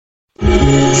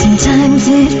Sometimes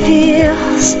it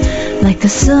feels like the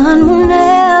sun will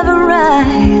never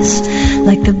rise,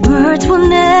 like the birds will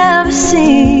never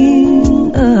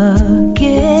sing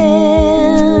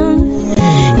again.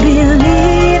 Believe in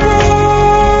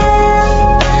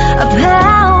a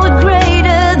power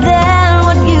greater than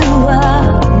what you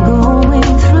are going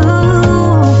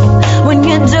through. When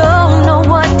you don't know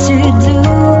what to do,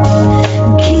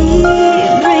 keep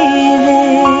breathing.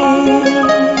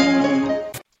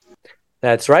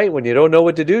 That's right. When you don't know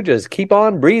what to do, just keep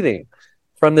on breathing.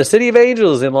 From the City of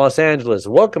Angels in Los Angeles,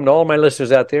 welcome to all my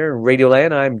listeners out there in Radio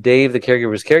Land. I'm Dave, the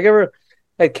Caregiver's Caregiver,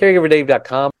 at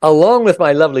caregiverdave.com, along with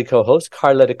my lovely co-host,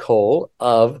 Carletta Cole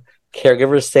of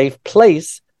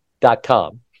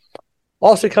caregiversafeplace.com.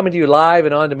 Also coming to you live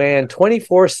and on demand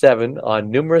 24/7 on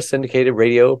numerous syndicated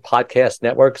radio podcast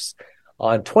networks,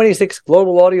 on 26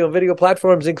 global audio and video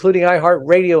platforms, including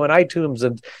iHeartRadio and iTunes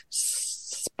and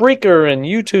Spreaker and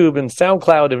YouTube and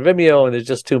SoundCloud and Vimeo, and there's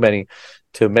just too many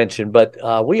to mention. But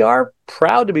we are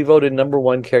proud to be voted number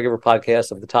one caregiver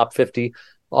podcast of the top 50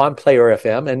 on Player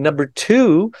FM, and number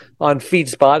 2 on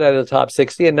FeedSpot out of the top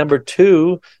 60, and number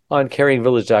 2 on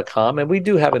caringvillage.com. And we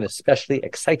do have an especially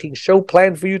exciting show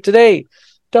planned for you today,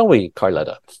 don't we,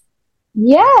 Carletta?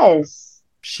 Yes.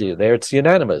 There it's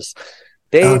unanimous.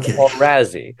 Dave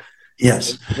Dorazi.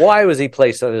 Yes. Why was he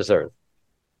placed on this earth?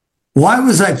 Why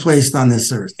was I placed on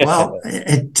this earth? Well,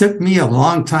 it took me a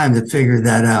long time to figure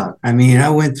that out. I mean, I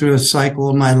went through a cycle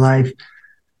in my life,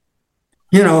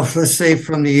 you know, let's say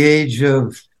from the age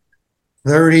of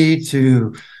 30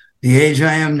 to the age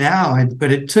I am now.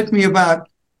 But it took me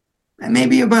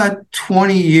maybe about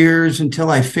 20 years until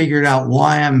I figured out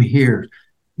why I'm here.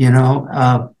 You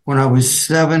know, when I was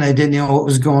 7, I didn't know what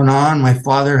was going on. My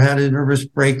father had a nervous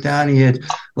breakdown. He had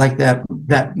like that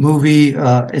movie,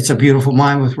 It's a Beautiful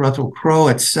Mind with Russell Crowe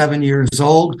at 7 years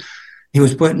old. He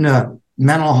was put in a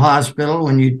mental hospital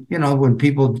when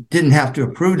people didn't have to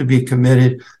approve to be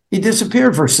committed. He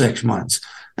disappeared for 6 months.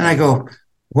 And I go,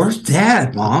 where's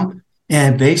Dad, Mom?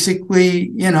 And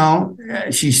basically,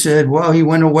 she said, well, he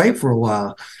went away for a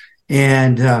while.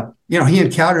 And, he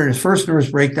encountered his first nervous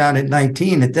breakdown at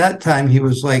 19. At that time, he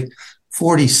was like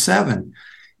 47.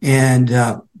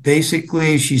 And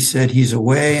basically, she said he's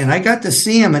away. And I got to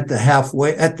see him at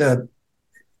the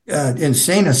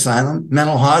insane asylum,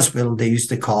 mental hospital, they used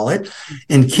to call it,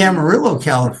 in Camarillo,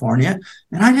 California.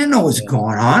 And I didn't know what was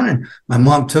going on. And my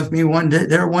mom took me one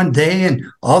day, and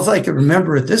all I could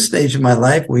remember at this stage of my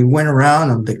life, we went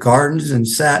around the gardens and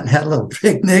sat and had a little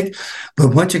picnic, but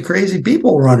a bunch of crazy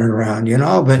people running around,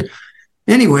 But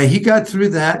anyway, he got through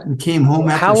that and came home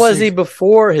after. How was he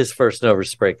before his first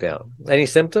nervous breakdown? Any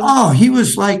symptoms? Oh, he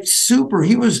was like super.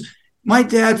 He was my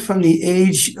dad from the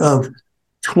age of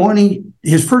 20.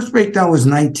 His first breakdown was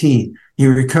 19. He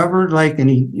recovered and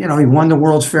he won the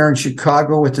World's Fair in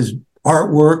Chicago with his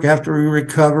artwork. After he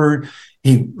recovered,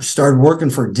 he started working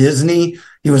for Disney.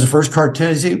 He was the first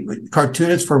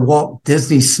cartoonist for Walt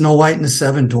Disney's Snow White and the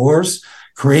Seven Dwarfs,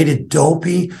 created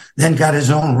Dopey, then got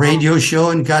his own radio show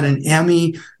and got an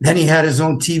Emmy. Then he had his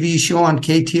own TV show on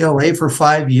KTLA for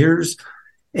 5 years.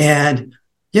 And,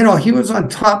 he was on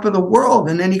top of the world.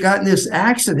 And then he got in this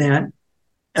accident.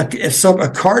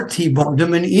 A car T-boned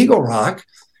him in Eagle Rock,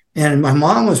 and my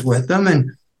mom was with him,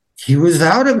 and he was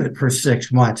out of it for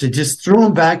 6 months. It just threw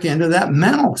him back into that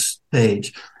mental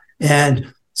stage.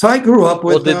 And so I grew up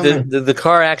with him. Did the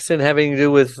car accident have anything to do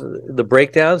with the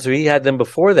breakdowns, or he had them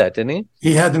before that, didn't he?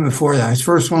 He had them before that. His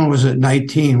first one was at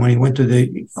 19 when he went to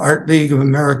the Art League of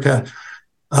America,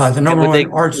 the number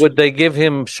one arts. Would they give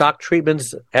him shock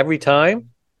treatments every time?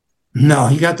 No,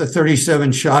 he got the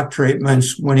 37 shock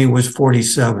treatments when he was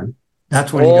 47.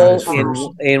 That's when he got his first.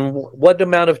 In what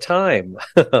amount of time?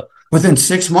 Within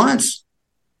 6 months.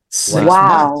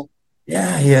 Wow.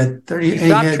 Yeah, he had 30.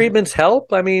 Shock treatments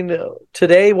help? I mean,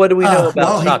 today, what do we know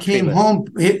about shock treatments? He came home.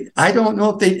 I don't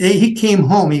know if he came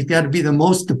home. He's got to be the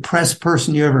most depressed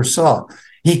person you ever saw.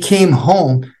 He came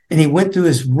home and he went to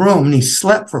his room and he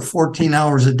slept for 14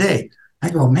 hours a day. I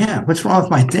go, man, what's wrong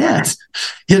with my dad?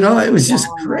 It was just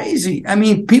crazy. I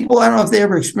mean, people, I don't know if they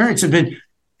ever experienced it, but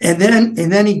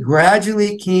and then he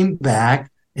gradually came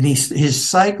back, and his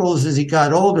cycles as he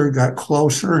got older got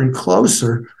closer and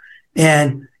closer,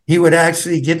 and he would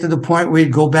actually get to the point where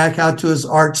he'd go back out to his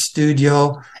art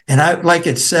studio. And I, like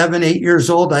at 7, 8 years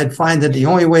old, I'd find that the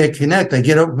only way to connect, I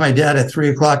get up with my dad at 3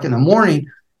 o'clock in the morning,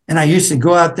 and I used to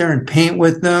go out there and paint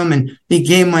with them, and he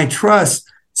gained my trust.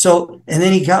 So, and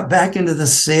then he got back into the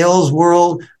sales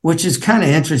world, which is kind of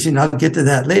interesting. I'll get to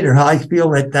that later, how I feel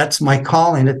like that's my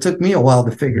calling. It took me a while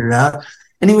to figure it out.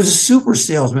 And he was a super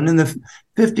salesman. In the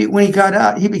 50s, when he got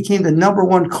out, he became the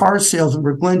 #1 car salesman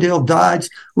for Glendale Dodge,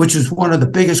 which was one of the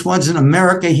biggest ones in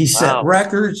America. He set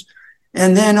records.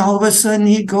 And then all of a sudden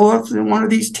he'd go up in one of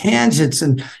these tangents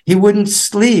and he wouldn't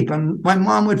sleep. And my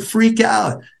mom would freak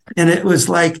out. And it was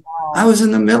like, I was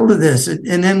in the middle of this.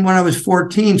 And then when I was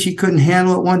 14, she couldn't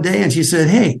handle it one day. And she said,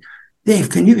 hey, Dave,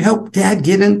 can you help Dad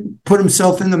put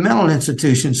himself in the mental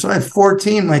institution? So at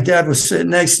 14, my dad was sitting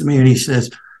next to me and he says,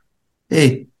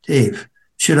 hey, Dave,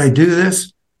 should I do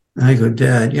this? And I go,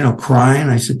 Dad, crying.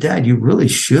 I said, Dad, you really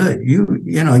should. You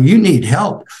need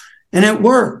help. And it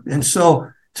worked. And so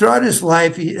throughout his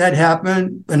life, that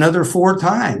happened another 4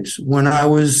 times when I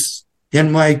was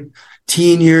in my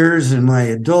teen years and my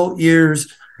adult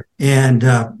years. And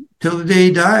till the day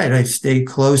he died, I stayed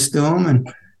close to him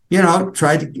and,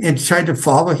 tried to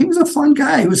follow. He was a fun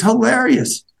guy. He was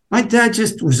hilarious. My dad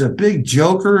just was a big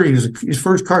joker. He was his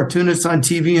first cartoonist on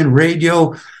TV and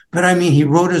radio. But I mean, he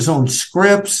wrote his own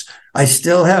scripts. I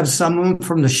still have some of them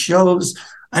from the shows.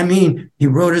 I mean, he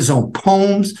wrote his own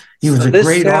poems. He was a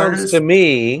great artist. To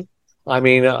me, I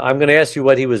mean, I'm going to ask you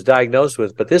what he was diagnosed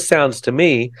with, but this sounds to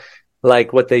me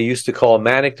like what they used to call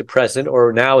manic depressant,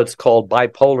 or now it's called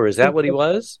bipolar. Is that what he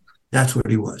was? That's what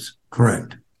he was.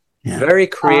 Correct. Yeah. Very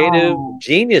creative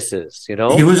geniuses, He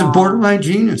was a borderline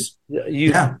genius.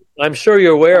 I'm sure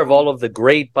you're aware of all of the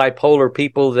great bipolar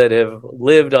people that have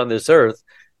lived on this earth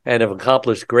and have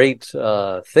accomplished great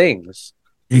things.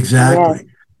 Exactly.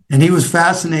 Yeah. And he was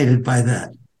fascinated by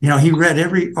that. He read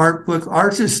every art book.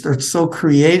 Artists are so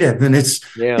creative. And it's,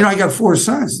 I got 4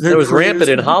 sons. There was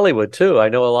rampant in Hollywood, too. I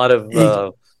know a lot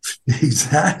of...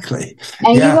 Exactly.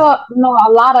 And you know,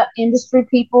 a lot of industry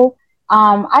people.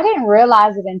 I didn't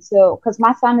realize it until, because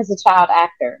my son is a child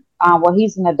actor. Well,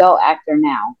 he's an adult actor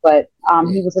now, but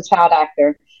he was a child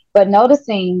actor. But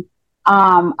noticing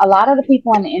a lot of the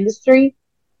people in the industry,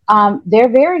 they're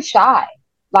very shy.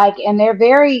 And they're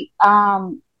very,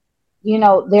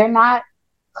 they're not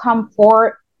come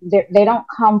forward. They don't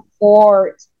come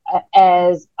forward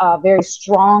as very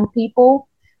strong people.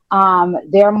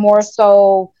 They're more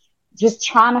so just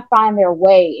trying to find their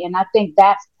way. And I think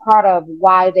that's part of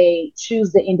why they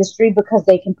choose the industry, because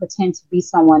they can pretend to be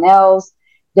someone else.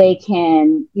 They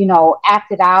can,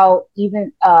 act it out,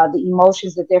 even the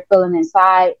emotions that they're feeling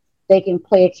inside. They can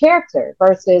play a character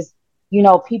versus,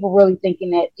 people really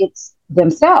thinking that it's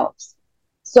themselves.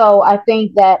 So I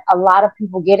think that a lot of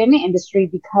people get in the industry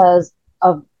because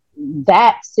of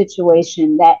that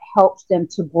situation that helps them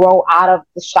to grow out of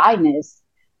the shyness.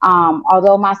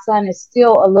 Although my son is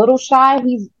still a little shy,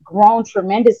 he's grown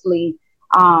tremendously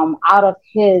out of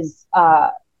his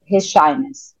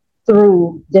shyness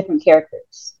through different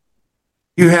characters.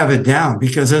 You have it down,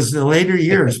 because as the later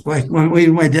years, like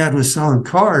when my dad was selling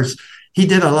cars, he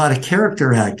did a lot of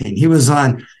character acting. He was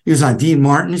on Dean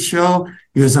Martin's show.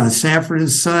 He was on Sanford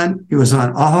and Son. He was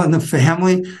on All in the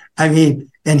Family. I mean,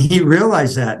 and he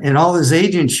realized that. And all his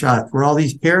agent shots were all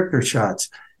these character shots.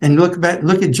 And look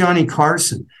at Johnny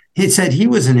Carson. He said he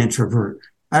was an introvert.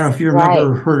 I don't know if you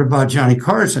remember or heard about Johnny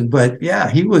Carson, but yeah,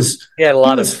 he had a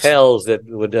lot of tells that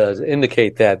would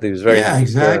indicate that he was very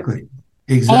exactly.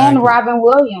 And Robin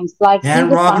Williams, Robin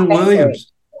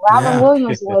Williams. Robin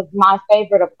Williams was my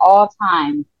favorite of all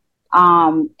time,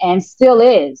 and still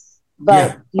is.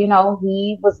 But he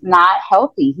was not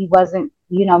healthy. He wasn't,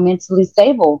 mentally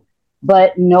stable.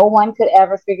 But no one could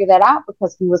ever figure that out,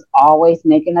 because he was always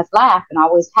making us laugh and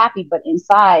always happy. But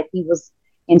inside, he was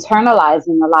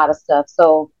internalizing a lot of stuff.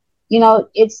 So,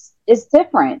 it's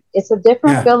different. It's a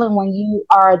different feeling when you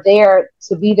are there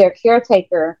to be their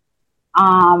caretaker,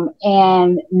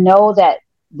 and know that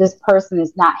this person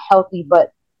is not healthy.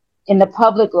 But in the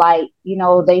public light,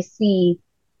 they see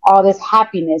all this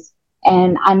happiness.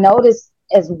 And I noticed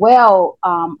as well,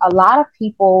 a lot of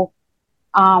people,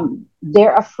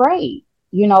 they're afraid.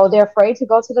 They're afraid to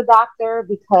go to the doctor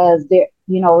because their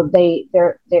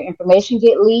information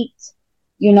get leaked.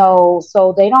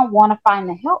 So they don't want to find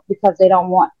the help because they don't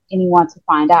want anyone to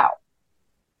find out.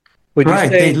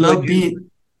 They love being.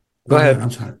 Go ahead.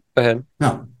 I'm sorry. Go ahead.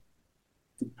 No.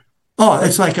 Oh,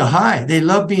 it's like a high. They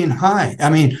love being high. I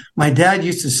mean, my dad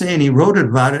used to say, and he wrote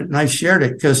about it, and I shared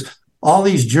it, because all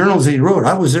these journals he wrote,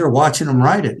 I was there watching him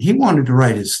write it. He wanted to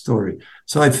write his story,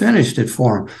 so I finished it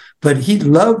for him. But he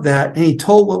loved that, and he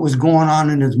told what was going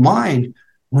on in his mind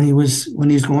when he was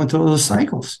going through those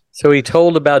cycles. So he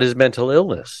told about his mental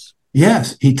illness.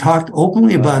 Yes, he talked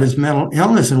openly about his mental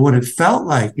illness and what it felt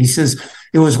like. He says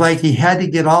it was like he had to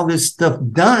get all this stuff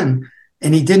done,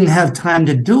 and he didn't have time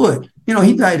to do it.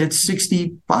 He died at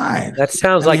 65. That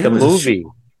sounds like a movie,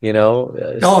 Oh,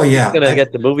 yeah. He's going to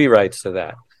get the movie rights to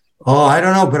that. Oh, I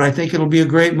don't know, but I think it'll be a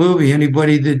great movie.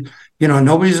 Anybody that,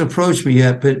 nobody's approached me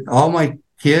yet, but all my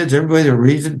kids, everybody that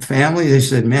reads it, family, they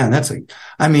said, man,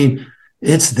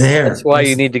 it's there. That's why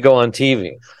you need to go on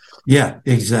TV. Yeah,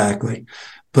 exactly.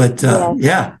 But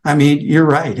you're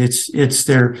right. It's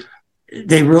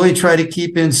they really try to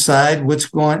keep inside what's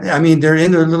going. They're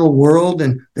in their little world,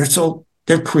 and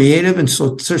they're creative, and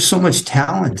so there's so much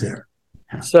talent there.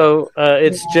 So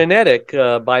it's genetic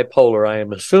bipolar, I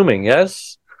am assuming.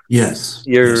 Yes. Yes.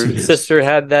 Your sister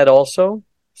had that also.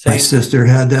 My sister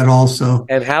had that also.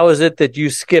 And how is it that you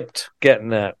skipped getting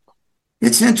that?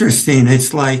 It's interesting.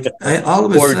 It's like all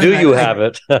of a sudden. Or do you have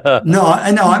it? No,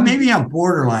 I know. Maybe I'm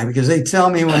borderline because they tell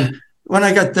me when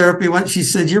I got therapy, she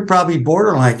said, you're probably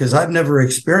borderline because I've never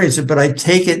experienced it, but I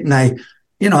take it and I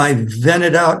vent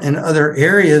it out in other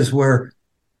areas where,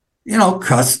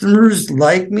 customers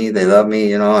like me, they love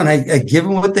me, and I give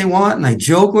them what they want and I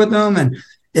joke with them. And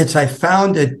I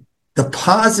found that the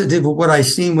positive of what I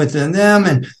seen within them.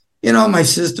 And, my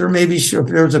sister, maybe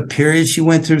there was a period she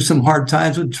went through some hard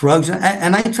times with drugs.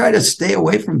 And I try to stay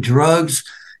away from drugs,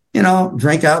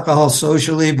 drink alcohol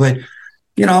socially. But,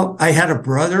 I had a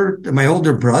brother, my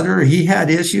older brother, he had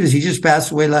issues. He just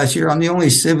passed away last year. I'm the only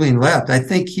sibling left. I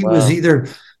think he was either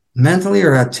mentally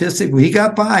or autistic. He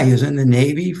got by. He was in the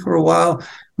Navy for a while.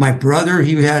 My brother,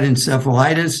 he had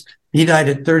encephalitis. He died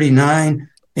at 39.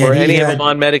 Were any of them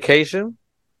on medication?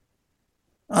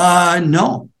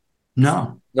 No.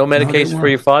 No medication for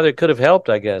your father? It could have helped,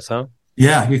 I guess, huh?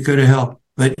 Yeah, it could have helped.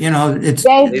 But, it's...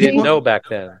 They didn't know back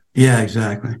then. Yeah,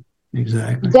 exactly.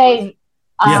 Dave,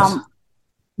 yes.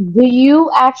 Do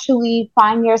you actually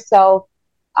find yourself,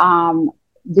 do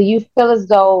you feel as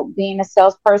though being a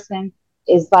salesperson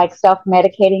is like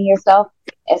self-medicating yourself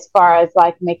as far as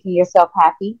like making yourself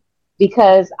happy?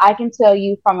 Because I can tell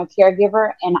you from a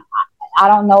caregiver, and I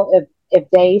don't know if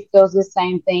Dave feels the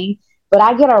same thing, but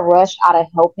I get a rush out of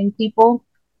helping people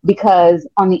because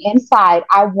on the inside,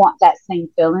 I want that same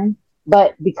feeling.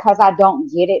 But because I don't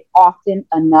get it often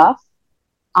enough,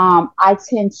 I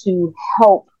tend to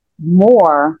help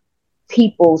more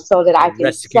people so that I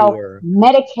can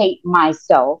self-medicate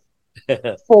myself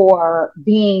for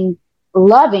being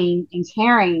loving and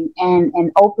caring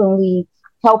and openly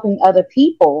helping other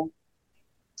people.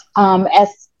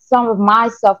 As some of my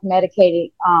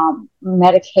self-medicating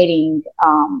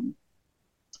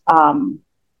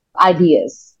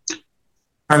ideas.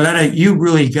 Arletta, you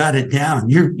really got it down.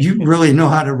 You really know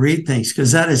how to read things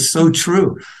because that is so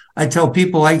true. I tell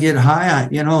people I get high.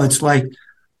 It's like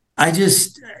I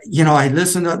just, I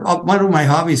listen to one of my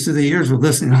hobbies through the years was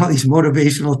listening to all these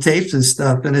motivational tapes and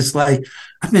stuff. And it's like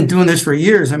I've been doing this for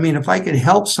years. If I could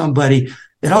help somebody,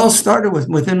 it all started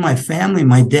within my family,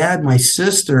 my dad, my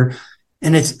sister.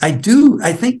 And I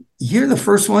think you're the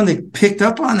first one that picked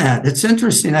up on that. It's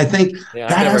interesting. I think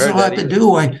that has a lot to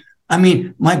do.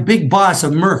 My big boss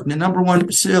of Merck, the number one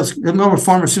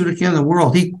pharmaceutical in the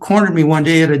world, he cornered me one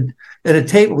day at a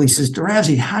table. He says,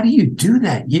 Dorazi, how do you do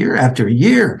that year after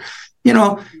year?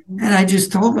 And I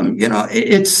just told him,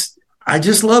 I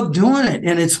just love doing it.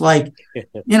 And it's like,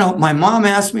 my mom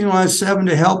asked me when I was 7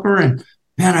 to help her. And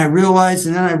man, I realized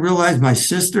my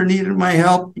sister needed my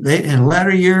help in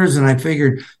latter years. And I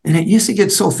figured, and it used to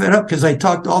get so fed up because I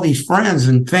talked to all these friends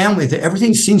and family that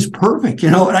everything seems perfect,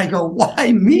 and I go,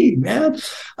 why me, man?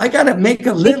 I got to make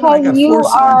a living. I got 4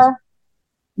 sons.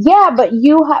 Yeah, but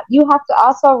you have to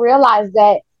also realize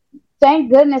that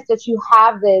thank goodness that you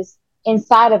have this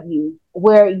inside of you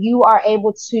where you are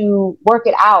able to work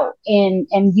it out and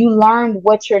you learned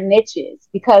what your niche is,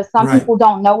 because some people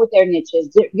don't know what their niche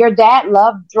is. Your dad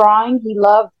loved drawing. He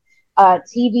loved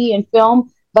TV and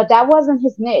film, but that wasn't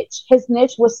his niche. His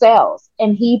niche was sales,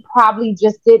 and he probably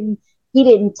just didn't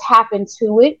tap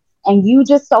into it, and you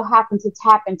just so happen to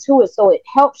tap into it. So it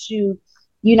helps you,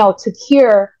 to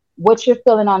cure what you're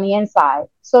feeling on the inside.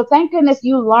 So thank goodness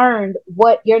you learned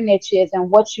what your niche is and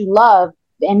what you love,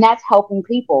 and that's helping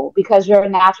people because you're a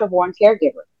natural born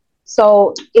caregiver.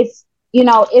 So it's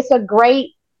a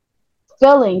great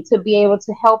feeling to be able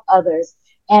to help others.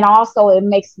 And also it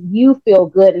makes you feel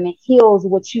good and it heals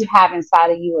what you have inside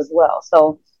of you as well.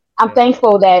 So I'm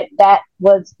thankful that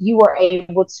you were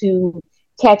able to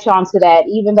catch on to that,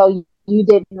 even though you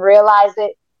didn't realize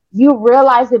it. You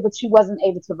realized it, but you wasn't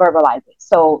able to verbalize it.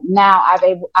 So now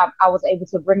I was able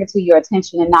to bring it to your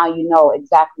attention, and now you know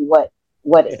exactly what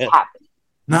is happening.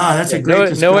 No, that's a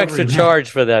great no extra charge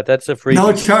for that. That's a free.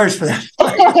 No charge for that.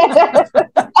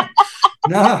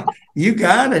 No, you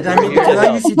got it.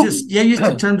 I used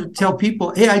to tell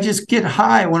people, hey, I just get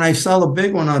high when I sell a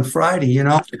big one on Friday.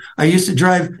 I used to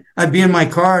drive. I'd be in my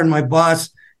car, and my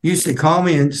boss, used to call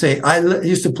me and say,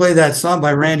 used to play that song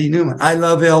by Randy Newman, I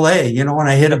Love LA, when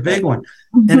I hit a big one.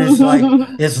 And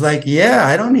it's like, yeah,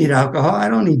 I don't need alcohol. I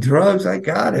don't need drugs. I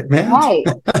got it, man. Right.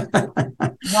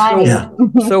 Right. Yeah.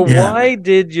 So why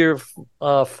did your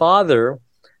father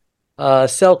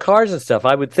sell cars and stuff?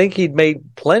 I would think he'd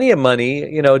made plenty of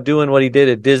money, doing what he did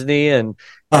at Disney and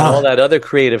all that other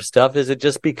creative stuff. Is it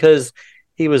just because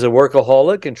he was a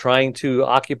workaholic and trying to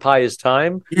occupy his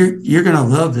time? You're going to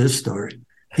love this story.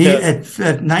 At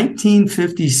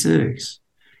 1956,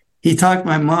 he talked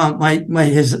my mom,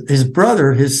 his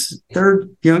brother, his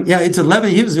third, it's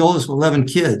 11. He was the oldest of 11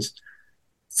 kids.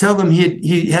 Tell them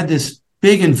he had this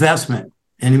big investment,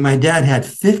 and my dad had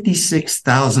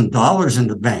 $56,000 in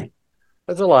the bank.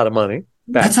 That's a lot of money.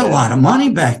 That's a lot of money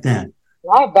back then.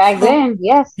 Right, back then,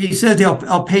 yes. He said,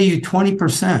 I'll pay you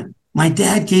 20%. My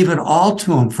dad gave it all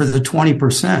to him for the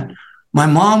 20%. My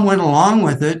mom went along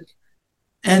with it,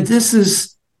 and this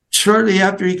is shortly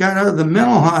after he got out of the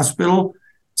mental hospital.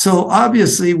 So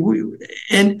obviously,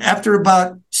 and after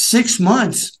about 6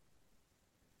 months,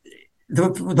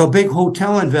 the big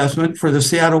hotel investment for the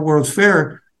Seattle World's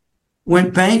Fair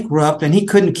went bankrupt, and he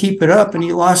couldn't keep it up, and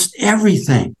he lost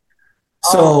everything.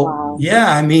 So,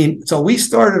 so we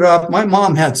started off, my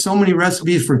mom had so many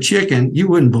recipes for chicken, you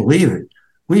wouldn't believe it.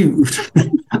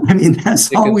 That's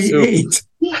chicken all we soup. Ate.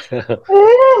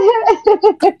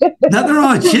 Nothing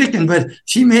wrong with chicken, but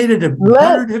she made it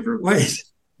 100 different ways.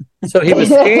 So he was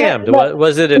scammed.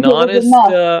 Was it an honest?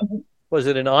 Was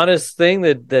it an honest thing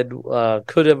that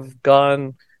could have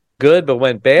gone good but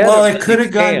went bad? Well, it could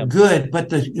have gone good,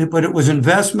 but it was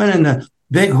investment in the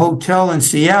big hotel in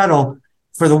Seattle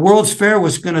for the World's Fair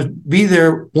was going to be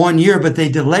there 1 year, but they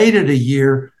delayed it a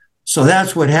year. So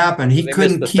that's what happened. He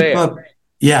couldn't keep up.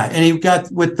 Yeah, and he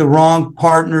got with the wrong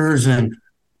partners, and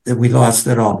we lost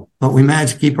it all. But we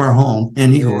managed to keep our home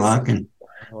in Eagle Rock, and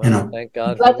thank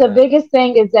God. But the biggest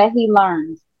thing is that he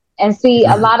learned. And see,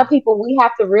 a lot of people, we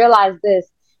have to realize this: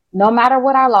 no matter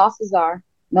what our losses are,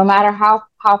 no matter how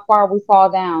far we fall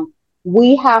down,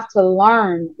 we have to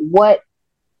learn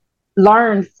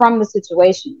from the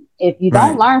situation. If you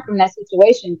don't learn from that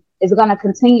situation, it's going to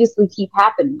continuously keep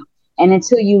happening. And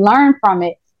until you learn from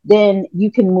it, then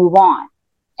you can move on.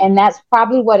 And that's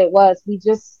probably what it was. He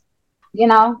just, he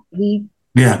made a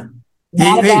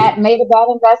bad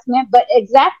investment, but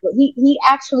exactly, he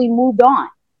actually moved on.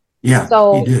 Yeah,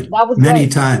 so he did that was many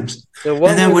great. times. So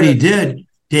and then what he did,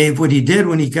 Dave, when he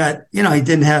got, he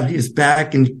didn't have his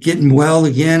back and getting well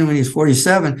again when he was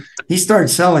 47, he started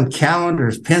selling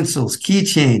calendars, pencils,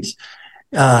 keychains.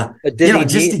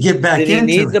 Just to get back into it. Did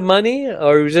he need the money,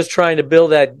 or he was just trying to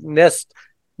build that nest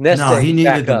No, he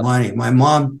needed the money. My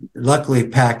mom luckily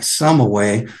packed some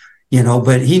away,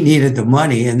 but he needed the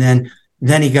money. And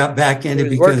then he got back into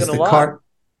because the car.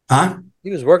 Huh?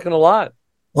 He was working a lot.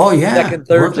 Oh, yeah. Second,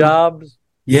 third jobs.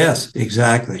 Yes,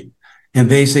 exactly. And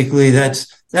basically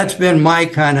that's been my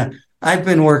kind of, I've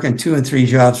been working 2 and 3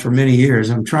 jobs for many years.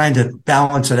 I'm trying to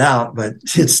balance it out, but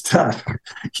it's tough.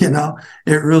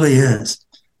 It really is.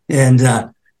 And,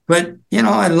 but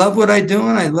I love what I do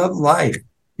and I love life.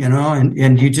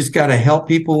 And you just got to help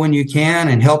people when you can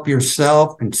and help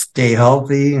yourself and stay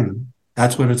healthy. And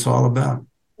that's what it's all about.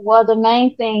 Well, the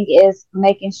main thing is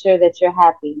making sure that you're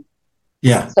happy.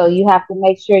 Yeah. So you have to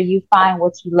make sure you find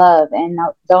what you love and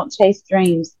don't chase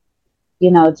dreams.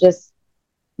 Just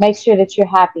make sure that you're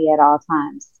happy at all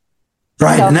times.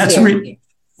 Right. And that's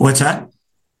what's that?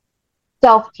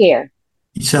 Self-care.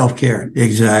 Self-care.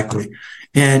 Exactly.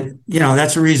 And,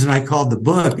 that's the reason I called the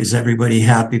book Is Everybody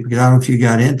Happy? Because I don't know if you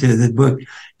got into the book,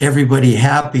 Everybody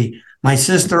Happy. My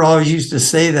sister always used to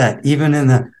say that, even in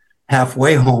the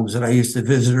halfway homes that I used to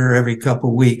visit her every couple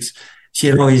of weeks.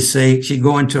 She'd always say, she'd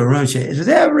go into a room, she'd say, is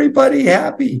everybody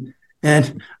happy?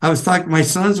 And I was talking to my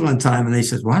sons one time and they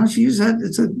said, why don't you use that?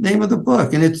 It's the name of the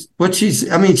book. And it's what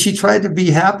she tried to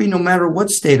be happy no matter what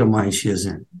state of mind she is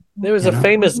in. There was a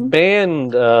famous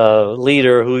band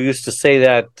leader who used to say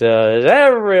that, is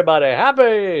everybody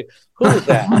happy? Who was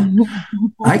that?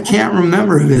 I can't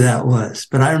remember who that was,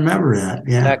 but I remember that.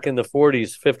 Yeah. Back in the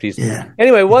 40s, 50s. Yeah.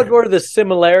 Anyway, what were the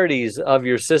similarities of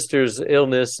your sister's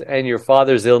illness and your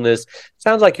father's illness?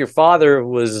 Sounds like your father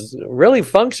was really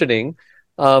functioning.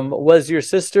 Was your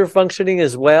sister functioning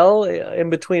as well in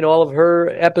between all of her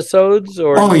episodes?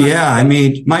 Oh, yeah.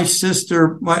 My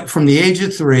sister, from the age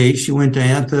of 3, she went to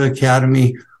Antha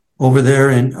Academy over there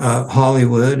in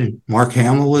Hollywood, and Mark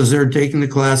Hamill was there taking the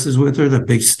classes with her, the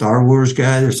big Star Wars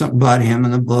guy. There's something about him in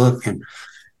the book. And,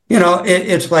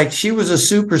 it's like she was a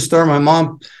superstar.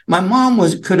 My mom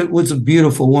was a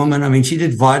beautiful woman. She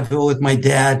did vaudeville with my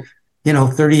dad,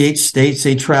 38 states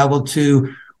they traveled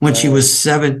to. when she was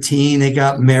 17. They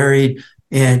got married.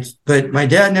 But my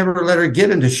dad never let her get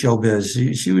into showbiz.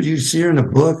 You see her in the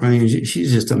book. I mean,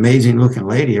 she's just an amazing looking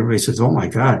lady. Everybody says, "Oh my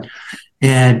God."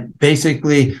 And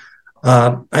basically,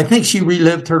 I think she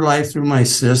relived her life through my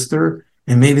sister.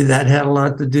 And maybe that had a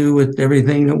lot to do with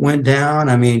everything that went down.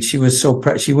 I mean, she was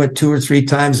she went 2 or 3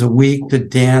 times a week to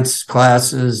dance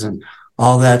classes and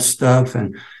all that stuff.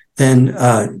 And then,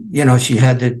 she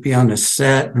had to be on the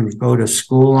set and go to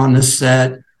school on the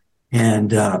set.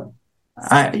 And,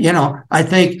 I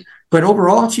think, but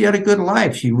overall, she had a good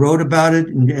life. She wrote about it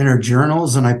in her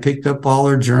journals, and I picked up all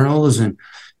her journals. And,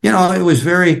 it was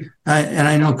very, and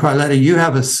I know, Carletta, you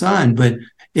have a son, but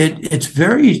it's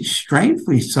very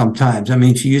strangely sometimes. I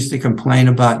mean, she used to complain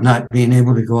about not being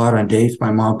able to go out on dates.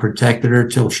 My mom protected her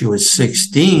till she was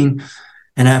 16.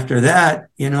 And after that,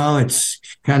 it's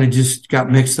kind of just got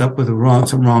mixed up with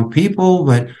some wrong people,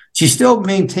 but she still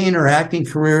maintained her acting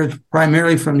career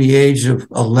primarily from the age of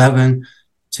 11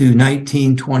 to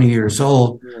 19, 20 years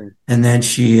old. And then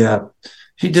she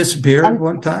disappeared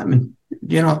one time and,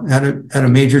 had a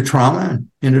major trauma and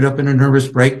ended up in a nervous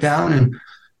breakdown. And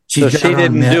so she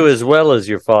didn't do as well as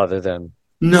your father then?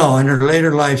 No, in her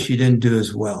later life, she didn't do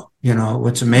as well.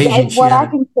 What's amazing. What I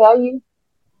can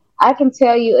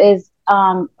tell you is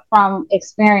from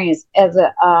experience as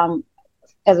a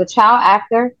child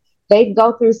actor, they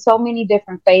go through so many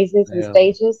different phases and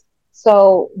stages.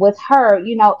 So with her,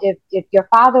 if your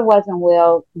father wasn't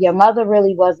well, your mother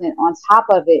really wasn't on top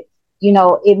of it.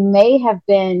 It may have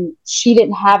been she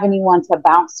didn't have anyone to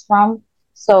bounce from.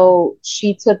 So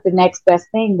she took the next best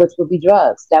thing, which would be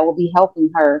drugs. That will be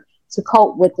helping her to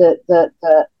cope with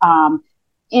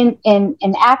in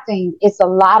acting. It's a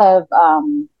lot of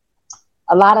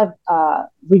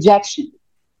rejection,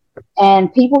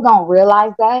 and people don't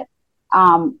realize that.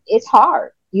 It's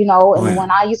hard, and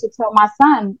when I used to tell my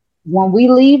son, when we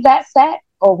leave that set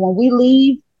or when we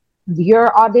leave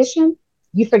your audition,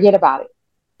 you forget about it.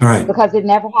 Right. Because it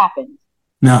never happened.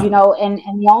 No. And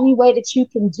the only way that you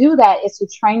can do that is to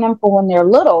train them for when they're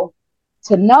little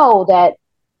to know that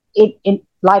it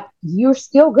like you're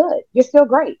still good. You're still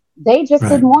great. They just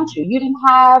didn't want you. You didn't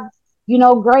have,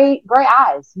 gray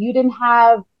eyes. You didn't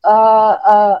have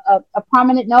a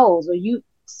prominent nose or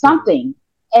something.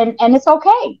 And it's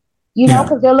okay,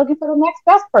 because they're looking for the next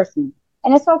best person.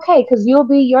 And it's okay because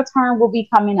your turn will be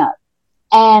coming up.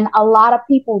 And a lot of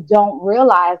people don't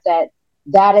realize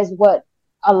that is what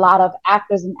a lot of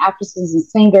actors and actresses and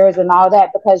singers and all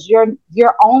that, because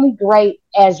you're only great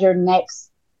as your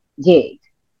next gig.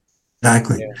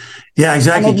 Exactly. Yeah,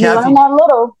 exactly. And if you learn that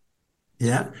little,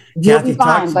 you'll Kathy be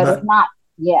fine. But if not,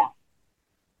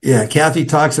 Yeah, Kathy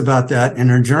talks about that in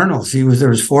her journals. There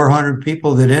was 400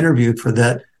 people that interviewed for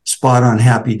that spot on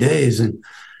Happy Days, and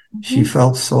she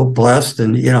felt so blessed.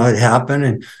 And it happened,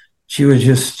 and she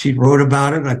wrote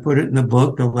about it. I put it in the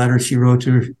book, the letter she wrote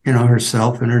to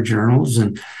herself in her journals.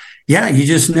 And you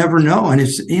just never know. And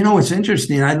it's it's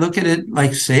interesting. I look at it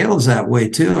like sales that way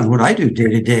too. And what I do day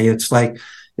to day, it's like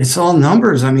it's all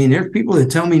numbers. I mean, there's people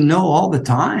that tell me no all the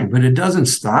time, but it doesn't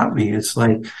stop me. It's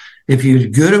like, if you're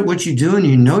good at what you do and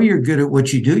you're good at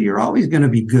what you do, you're always going to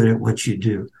be good at what you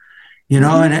do, and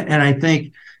I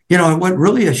think, what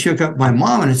really shook up my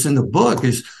mom, and it's in the book,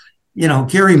 is,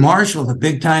 Gary Marshall, the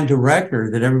big time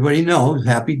director that everybody knows,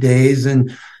 Happy Days,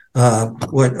 and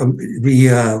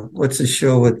what's the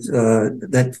show with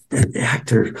that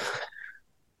actor?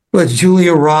 Well,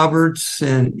 Julia Roberts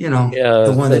and,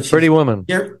 the one that's Pretty Woman.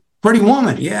 Yeah, Pretty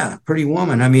Woman. Yeah, Pretty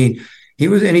Woman. I mean, he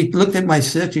looked at my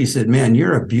sister. He said, "Man,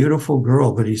 you're a beautiful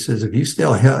girl." But he says, if you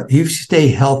stay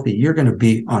healthy, you're going to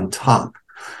be on top.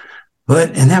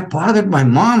 And that bothered my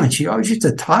mom. And she always used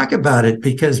to talk about it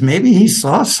because maybe he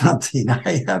saw something.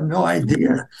 I have no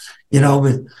idea,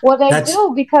 but. Well, they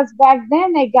do, because back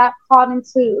then they got caught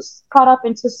up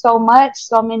into so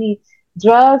many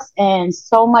drugs and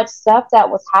so much stuff that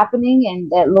was happening, and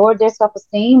that lowered their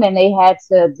self-esteem, and they had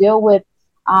to deal with,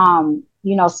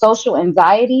 social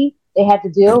anxiety. They had to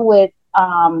deal with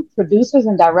producers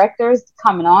and directors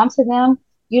coming on to them,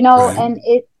 and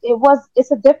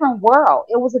it's a different world.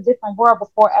 It was a different world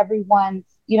before everyone,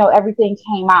 everything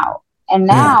came out. And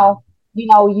now,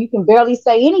 you can barely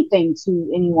say anything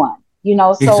to anyone,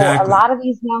 so Exactly. A lot of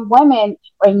these young women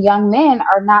and young men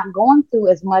are not going through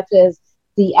as much as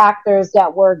the actors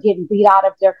that were getting beat out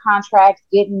of their contracts,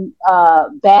 getting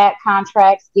bad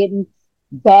contracts, getting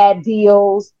bad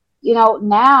deals.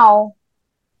 Now,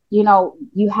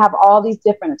 you have all these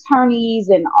different attorneys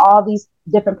and all these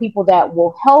different people that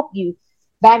will help you.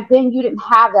 Back then, you didn't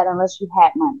have that unless you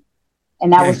had money,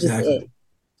 and that was just it.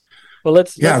 Well,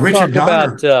 let's Richard talk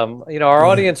Donner. about our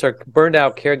audience are burned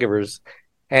out caregivers,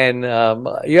 And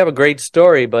you have a great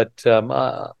story, but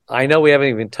I know we haven't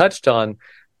even touched on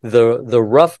the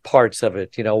rough parts of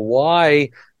it. Why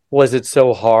was it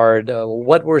so hard?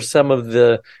 What were some of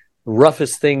the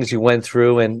roughest things you went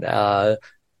through, and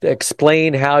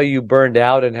explain how you burned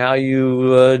out and how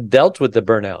you dealt with the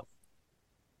burnout?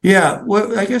 Yeah,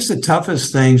 well, I guess the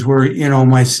toughest things were,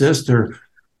 my sister.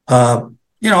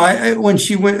 When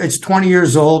she went, it's 20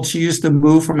 years old. She used to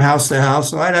move from house to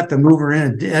house, so I'd have to move her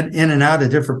in and out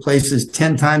of different places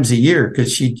 10 times a year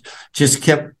because she just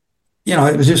kept,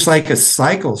 it was just like a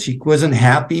cycle. She wasn't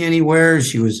happy anywhere.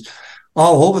 She was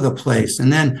all over the place,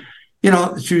 and then,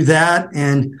 through that,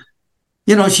 and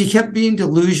she kept being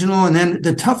delusional. And then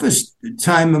the toughest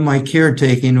time of my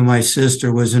caretaking of my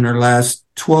sister was in her last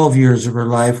 12 years of her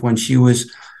life when she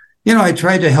was, I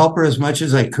tried to help her as much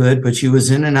as I could, but she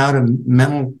was in and out of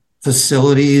mental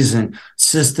facilities and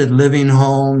assisted living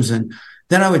homes. And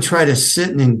then I would try to sit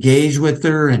and engage with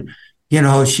her, and,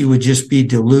 she would just be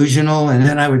delusional. And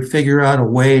then I would figure out a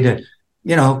way to,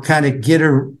 kind of get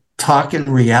her talking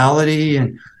reality.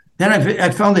 And then I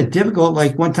found it difficult.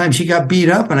 Like one time she got beat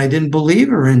up and I didn't believe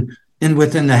her in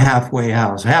within the halfway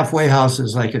house. Halfway house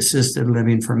is like assisted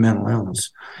living for mental illness.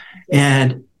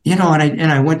 And,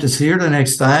 and I went to see her the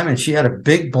next time, and she had a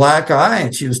big black eye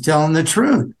and she was telling the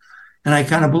truth. And I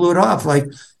kind of blew it off. Like,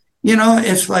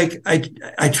 it's like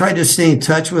I tried to stay in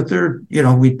touch with her.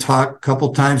 We'd talk a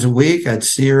couple times a week. I'd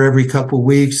see her every couple of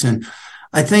weeks. And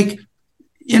I think,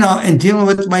 and dealing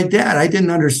with my dad, I didn't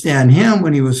understand him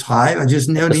when he was high. I just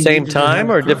never. The same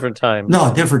time or different times?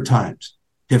 No, different times.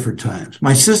 Different times.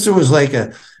 My sister was like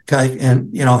a guy,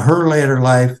 and her later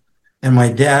life, and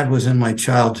my dad was in my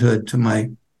childhood to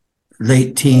my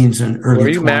late teens and early. Were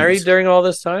you 20s. Married during all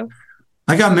this time?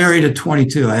 I got married at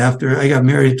 22. I got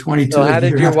married at 22. So how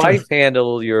did your wife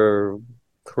handle your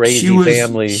crazy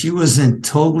family? She was in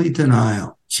totally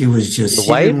denial. She was just,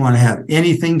 she didn't want to have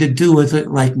anything to do with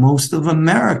it, like most of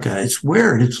America. It's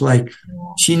weird. It's like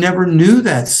she never knew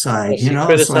that side. She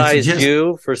criticized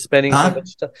you for spending so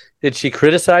much time. Did she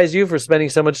criticize you for spending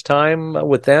so much time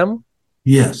with them?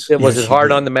 Yes. Was it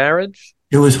hard on the marriage?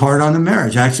 It was hard on the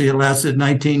marriage. Actually, it lasted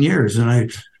 19 years, and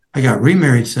I got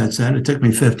remarried since then. It took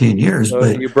me 15 years. So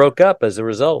but you broke up as a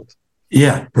result.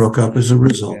 Yeah, broke up as a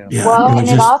result. Yeah. Well,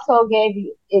 it also gave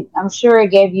you, I'm sure it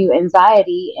gave you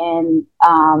anxiety and,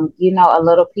 a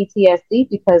little PTSD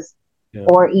because,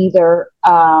 or either,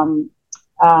 what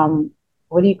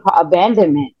do you call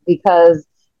abandonment? Because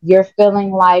you're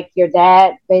feeling like your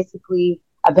dad basically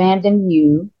abandoned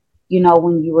you,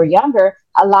 when you were younger.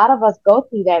 A lot of us go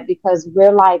through that because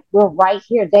we're right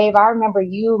here. Dave, I remember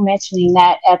you mentioning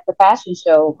that at the fashion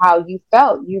show, how you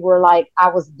felt. You were like, I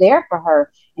was there for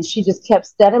her, and she just kept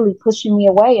steadily pushing me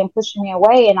away. And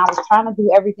I was trying to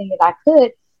do everything that I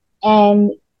could.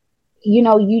 And,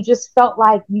 you just felt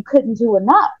like you couldn't do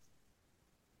enough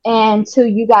until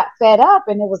you got fed up,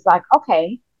 and it was like,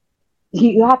 okay,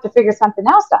 you have to figure something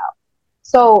else out.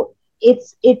 So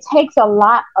it takes a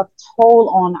lot of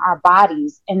toll on our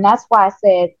bodies. And that's why I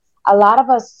said a lot of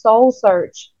us soul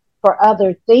search for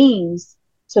other things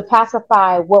to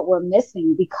pacify what we're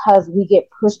missing because we get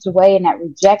pushed away in that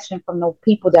rejection from the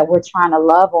people that we're trying to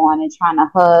love on and trying to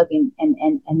hug and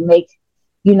make,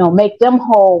 make them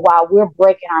whole while we're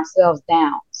breaking ourselves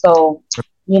down. So,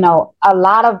 a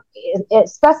lot of,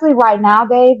 especially right now,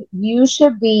 Dave, you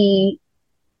should be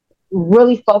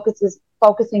really focusing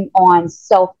on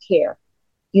self-care,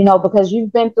 because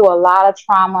you've been through a lot of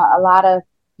trauma, a lot of,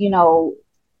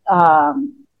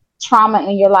 trauma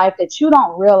in your life that you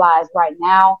don't realize right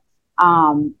now.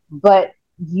 But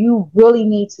you really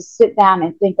need to sit down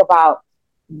and think about,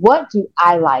 what do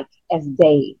I like as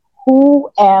Dave? Who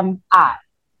am I?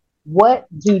 What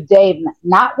do Dave,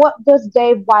 not what does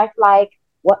Dave wife like?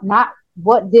 What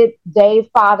did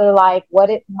Dave father like? What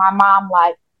did my mom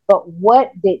like? But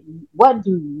what do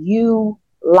you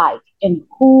like, and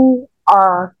who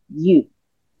are you?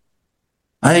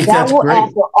 I think that will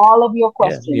answer all of your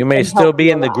questions. Yeah, you may still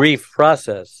be in the grief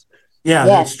process. Yeah,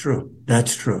 yes.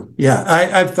 That's true. Yeah,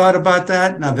 I've thought about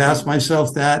that, and I've asked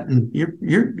myself that, and you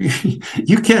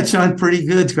catch on pretty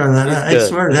good, Carletta. I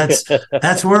swear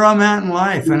that's where I'm at in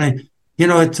life, and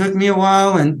it took me a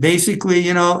while, and basically,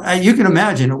 you can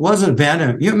imagine it wasn't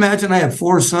abandonment. You imagine I had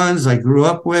 4 sons I grew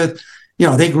up with.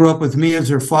 They grew up with me as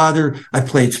their father. I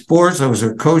played sports. I was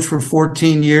their coach for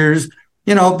 14 years,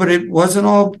 but it wasn't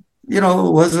all,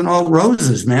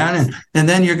 roses, man. And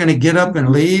then you're going to get up and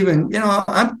leave. And,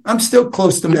 I'm still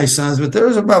close to my sons, but there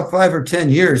was about 5 or 10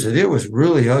 years that it was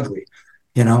really ugly,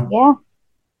 Yeah. So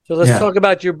let's talk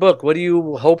about your book. What do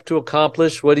you hope to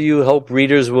accomplish? What do you hope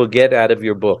readers will get out of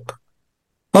your book?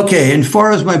 Okay, and as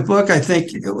far as my book, I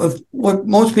think what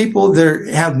most people there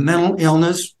have mental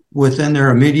illness within their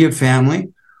immediate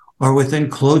family or within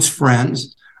close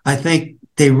friends. I think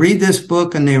they read this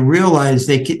book and they realize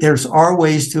there's are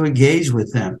ways to engage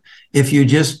with them. If you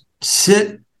just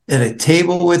sit at a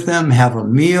table with them, have a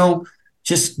meal,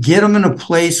 just get them in a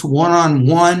place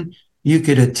one-on-one. You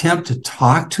could attempt to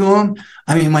talk to them.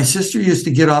 I mean, my sister used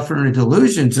to get off her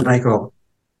delusions, and I go,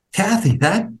 Kathy,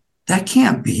 that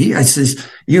can't be. I says,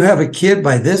 you have a kid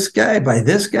by this guy, by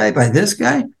this guy, by this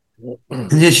guy.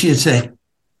 And then she'd say,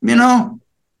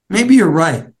 maybe you're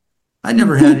right. I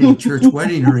never had any church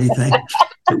wedding or anything.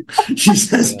 She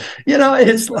says,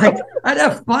 it's like, I'd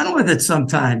have fun with it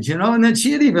sometimes, and then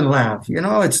she'd even laugh.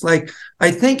 It's like, I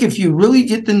think if you really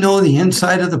get to know the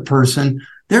inside of the person,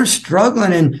 they're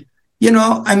struggling. And, you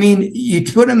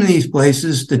put them in these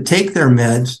places to take their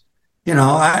meds.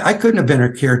 I couldn't have been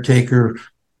a caretaker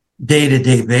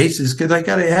day-to-day basis because I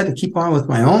had to keep on with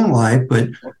my own life. But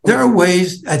there are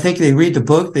ways, I think they read the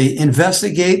book, they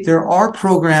investigate. There are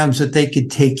programs that they could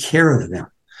take care of them.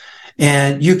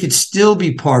 And you could still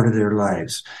be part of their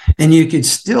lives. And you could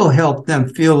still help them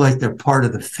feel like they're part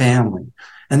of the family.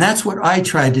 And that's what I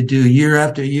tried to do year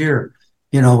after year,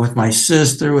 with my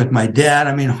sister, with my dad.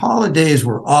 I mean, holidays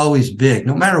were always big,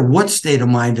 no matter what state of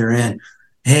mind they're in.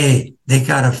 Hey, they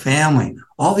got a family.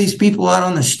 All these people out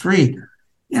on the street,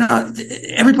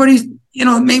 everybody's,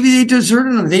 maybe they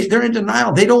deserted them. They're in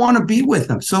denial. They don't want to be with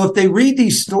them. So if they read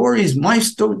these stories, my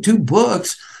two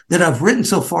books that I've written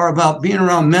so far about being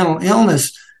around mental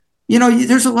illness,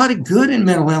 there's a lot of good in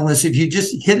mental illness if you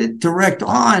just hit it direct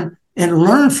on and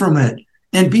learn from it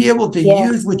and be able to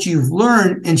use what you've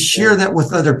learned and share that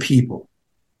with other people.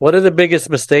 What are the biggest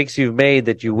mistakes you've made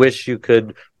that you wish you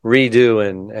could redo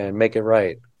and make it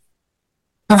right?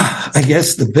 I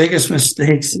guess the biggest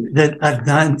mistakes that I've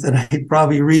done that I'd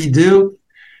probably redo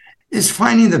is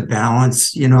finding the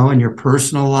balance, in your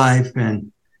personal life.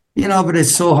 And, but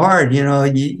it's so hard,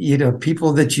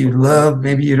 people that you love,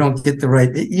 maybe you don't get the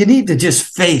right, you need to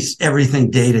just face everything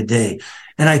day to day.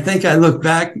 And I think I look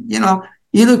back,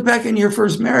 you look back in your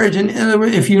first marriage and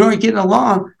if you don't get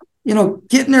along,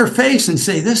 get in their face and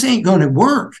say, this ain't going to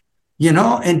work,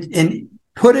 and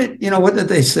put it, what did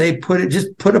they say?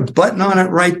 Just put a button on it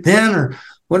right then, or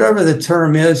whatever the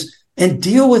term is, and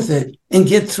deal with it and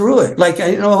get through it. Like,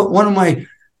 one of my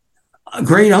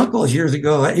great uncles years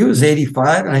ago, he was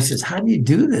 85. And I says, how do you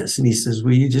do this? And he says,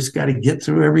 well, you just got to get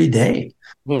through every day.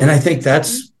 Mm-hmm. And I think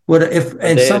that's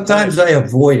and sometimes I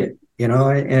avoid it,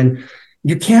 and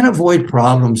you can't avoid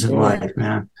problems in life,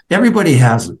 man. Everybody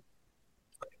has them.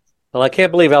 Well, I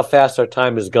can't believe how fast our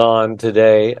time has gone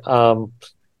today.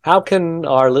 How can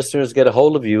our listeners get a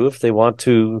hold of you if they want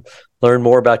to learn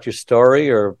more about your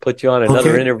story or put you on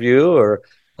another interview or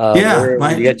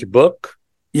where you get your book?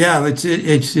 Yeah, it's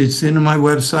in my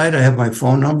website. I have my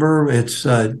phone number. It's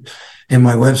in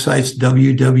my website's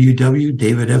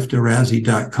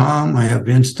www.davidfdorazi.com. I have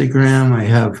Instagram. I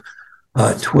have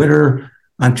Twitter.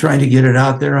 I'm trying to get it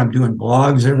out there. I'm doing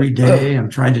blogs every day. I'm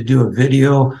trying to do a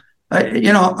video.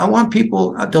 I want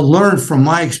people to learn from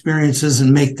my experiences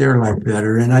and make their life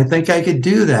better. And I think I could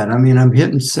do that. I mean, I'm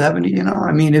hitting 70,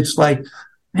 it's like,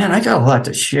 man, I got a lot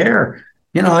to share.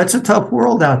 It's a tough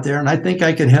world out there. And I think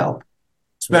I could help,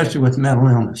 especially with mental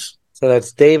illness. So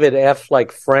that's David F.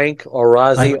 like Frank,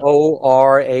 Dorazi,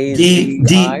 Orazi.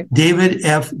 David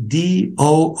F.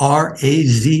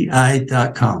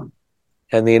 Dorazi.com.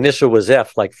 And the initial was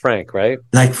F like Frank, right?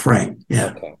 Like Frank,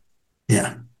 yeah. Okay.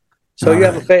 Yeah. So you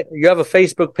have a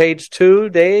Facebook page too,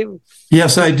 Dave?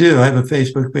 Yes, I do. I have a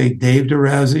Facebook page, Dave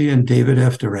Dorazi and David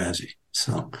F. Dorazi.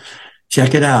 So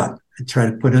check it out. I try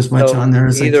to put as much on there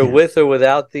as I can. Either with or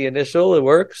without the initial, it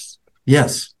works?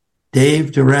 Yes.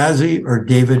 Dave Dorazi or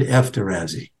David F.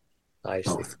 Dorazi. I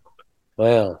see. Both.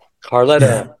 Well,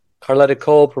 Carletta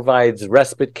Cole provides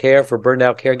respite care for burned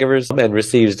out caregivers and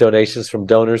receives donations from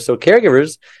donors so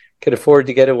caregivers can afford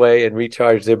to get away and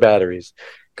recharge their batteries.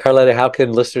 Carletta, how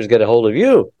can listeners get a hold of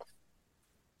you?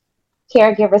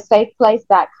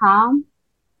 Caregiversafeplace.com.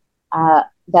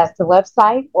 That's the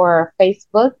website, or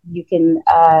Facebook. You can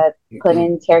put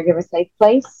in Caregiver Safe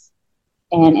Place,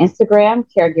 and Instagram,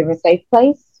 Caregiver Safe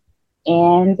Place.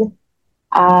 And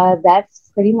that's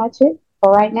pretty much it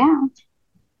for right now.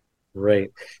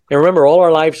 Great. And remember, all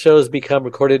our live shows become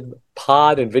recorded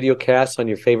pod and video casts on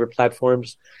your favorite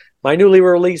platforms. My newly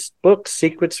released book,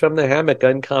 Secrets from the Hammock,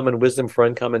 Uncommon Wisdom for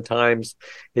Uncommon Times,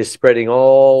 is spreading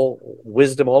all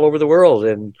wisdom all over the world,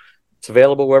 and it's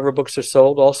available wherever books are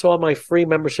sold. Also on my free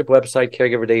membership website,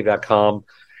 caregiverdave.com.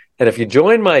 And if you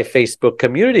join my Facebook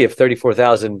community of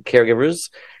 34,000 caregivers,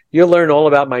 You'll learn all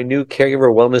about my new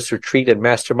caregiver wellness retreat and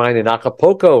mastermind in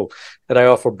Acapulco that I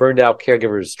offer burned out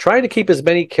caregivers, trying to keep as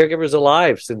many caregivers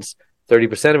alive since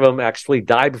 30% of them actually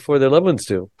die before their loved ones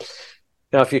do.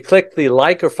 Now, if you click the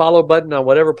like or follow button on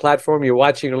whatever platform you're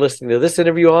watching or listening to this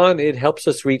interview on, it helps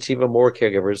us reach even more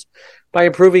caregivers by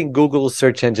improving Google's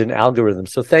search engine algorithm.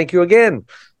 So thank you again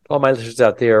to all my listeners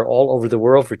out there all over the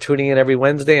world for tuning in every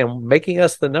Wednesday and making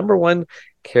us the #1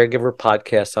 caregiver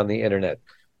podcast on the internet.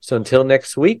 So until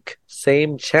next week,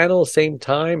 same channel, same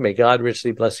time. May God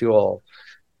richly bless you all.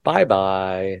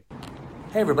 Bye-bye.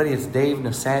 Hey, everybody. It's Dave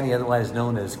Nasani, otherwise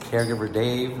known as Caregiver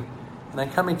Dave. And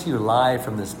I'm coming to you live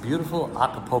from this beautiful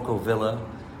Acapulco villa,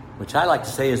 which I like to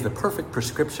say is the perfect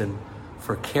prescription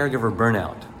for caregiver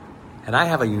burnout. And I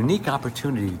have a unique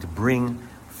opportunity to bring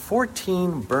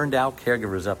 14 burned out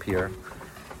caregivers up here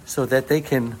so that they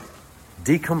can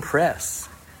decompress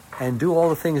and do all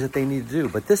the things that they need to do.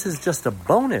 But this is just a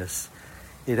bonus.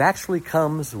 It actually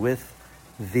comes with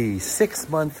the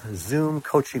 6-month Zoom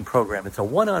coaching program. It's a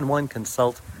one-on-one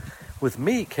consult with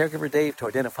me, Caregiver Dave, to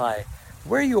identify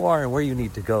where you are and where you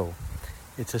need to go.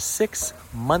 It's a 6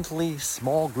 monthly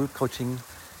small group coaching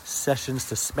sessions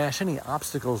to smash any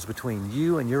obstacles between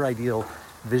you and your ideal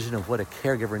vision of what a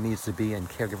caregiver needs to be and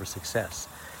caregiver success.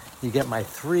 You get my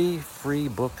 3 free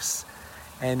books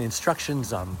and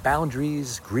instructions on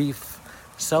boundaries, grief,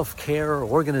 self-care,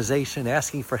 organization,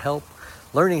 asking for help,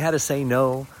 learning how to say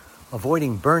no,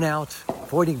 avoiding burnout,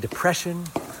 avoiding depression,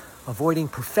 avoiding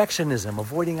perfectionism,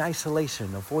 avoiding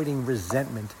isolation, avoiding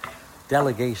resentment,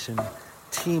 delegation,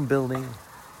 team building,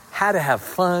 how to have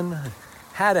fun,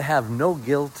 how to have no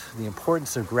guilt, the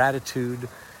importance of gratitude,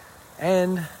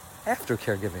 and after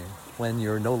caregiving when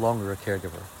you're no longer a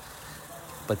caregiver.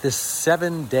 But this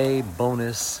 7-day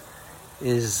bonus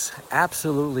is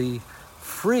absolutely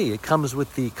free. It comes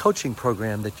with the coaching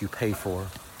program that you pay for.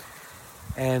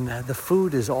 And the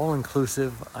food is all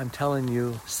inclusive. I'm telling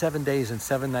you, 7 days and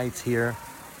 7 nights here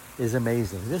is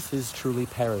amazing. This is truly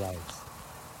paradise.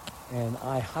 And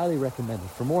I highly recommend it.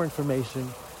 For more information,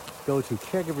 go to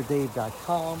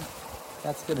caregiverdave.com.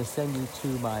 That's going to send you to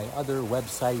my other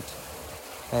website.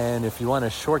 And if you want a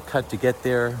shortcut to get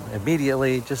there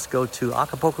immediately, just go to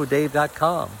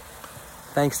acapulcodave.com.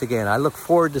 Thanks again. I look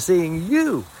forward to seeing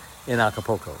you in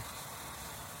Acapulco.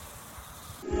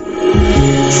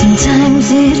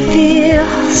 Sometimes it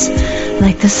feels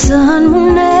like the sun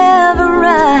will never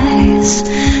rise,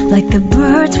 like the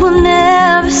birds will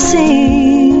never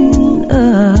sing.